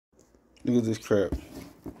Look at this crap.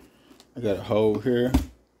 I got a hole here.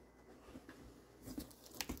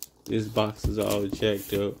 This box is all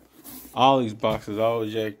jacked up. All these boxes all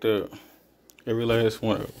jacked up. Every last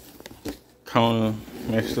one of them. Corner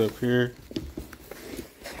messed up here.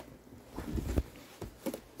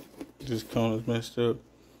 This corner's messed up.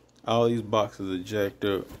 All these boxes are jacked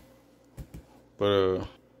up. But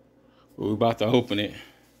we're about to open it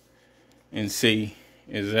and see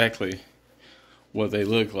exactly what they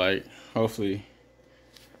look like. Hopefully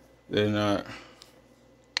they're not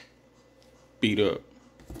beat up.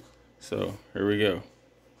 So here we go.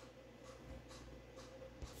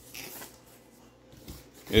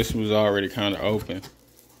 This was already kind of open,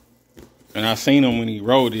 and I seen him when he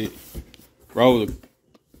rolled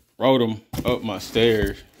them up my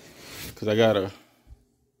stairs, cause I got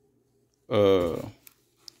a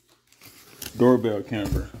doorbell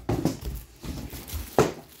camera.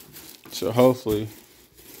 So hopefully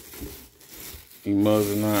these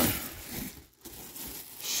mugs are not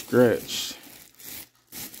scratched.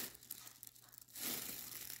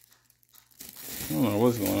 I don't know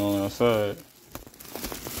what's going on outside.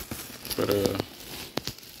 But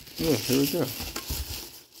yeah, here we go.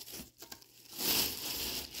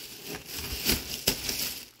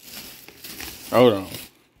 Hold on.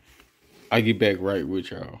 I get back right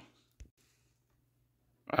with y'all.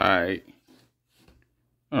 Alright.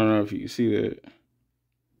 I don't know if you can see that.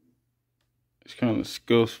 It's kind of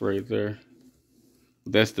scuffed right there.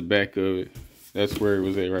 That's the back of it. That's where it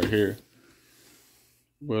was at right here.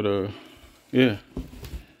 But yeah.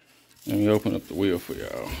 Let me open up the wheel for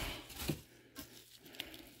y'all.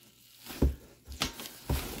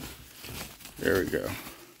 There we go.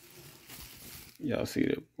 Y'all see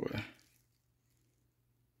that, boy?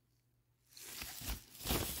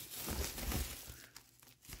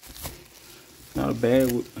 Not a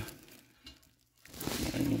bad,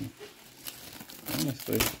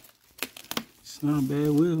 honestly, it's not a bad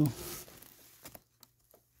wheel.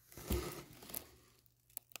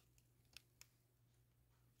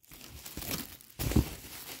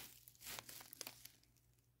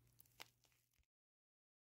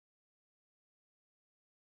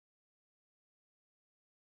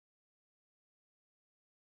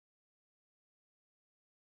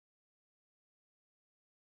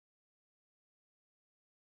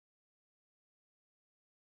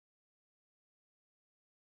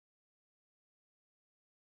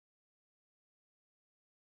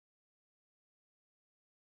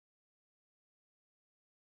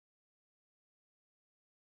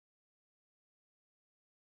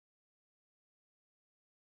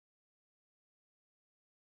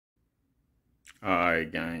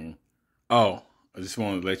 Alright, gang. Oh, I just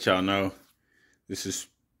wanted to let y'all know, this is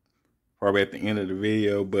probably at the end of the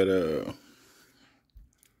video, but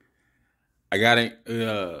I got it,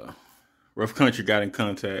 Rough Country got in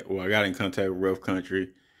contact. Well, I got in contact with Rough Country.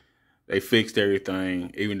 They fixed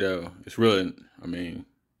everything, even though it's really, I mean,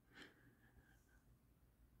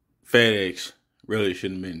 FedEx really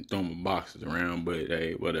shouldn't have been throwing boxes around, but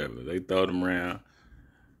hey, whatever. They throw them around.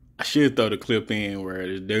 I should throw the clip in where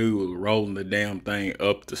this dude was rolling the damn thing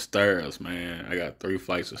up the stairs, man. I got 3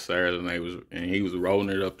 flights of stairs, and he was rolling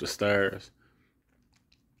it up the stairs.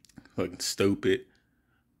 Looking stupid.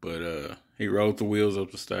 But he rolled the wheels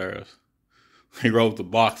up the stairs. He rolled the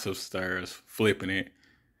box upstairs, flipping it.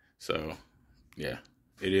 So, yeah,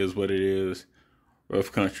 it is what it is.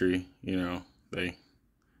 Rough Country, you know, they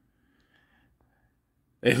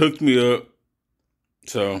hooked me up.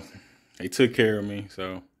 So, they took care of me.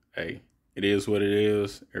 So, hey, it is what it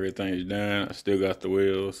is. Everything's done. I still got the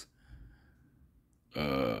wheels.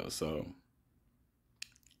 So,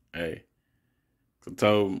 hey, they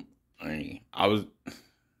told me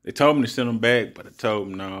to send them back, but I told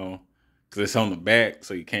them no, because it's on the back,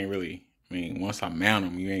 so you can't really, once I mount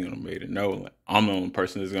them, you ain't going to be able to know. Like, I'm the only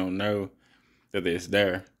person that's going to know that it's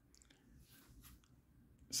there.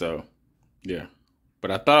 So, yeah.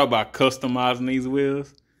 But I thought about customizing these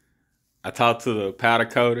wheels. I talked to the powder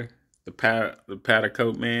coater, the powder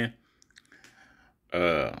coat man.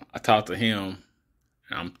 I talked to him,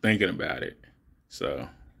 and I'm thinking about it. So,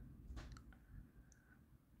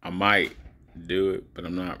 I might do it, but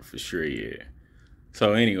I'm not for sure yet.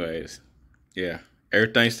 So anyways, yeah,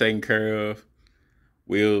 everything's taken care of.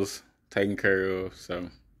 Wheels taken care of. So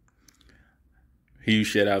huge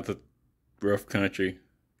shout out to Rough Country.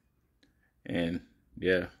 And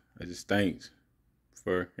yeah, I just thanks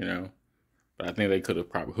for, but I think they could have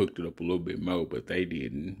probably hooked it up a little bit more, but they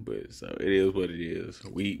didn't. But so it is what it is.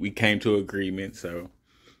 We came to agreement. So,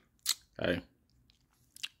 hey.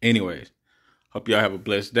 Anyways, hope y'all have a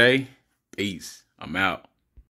blessed day. Peace. I'm out.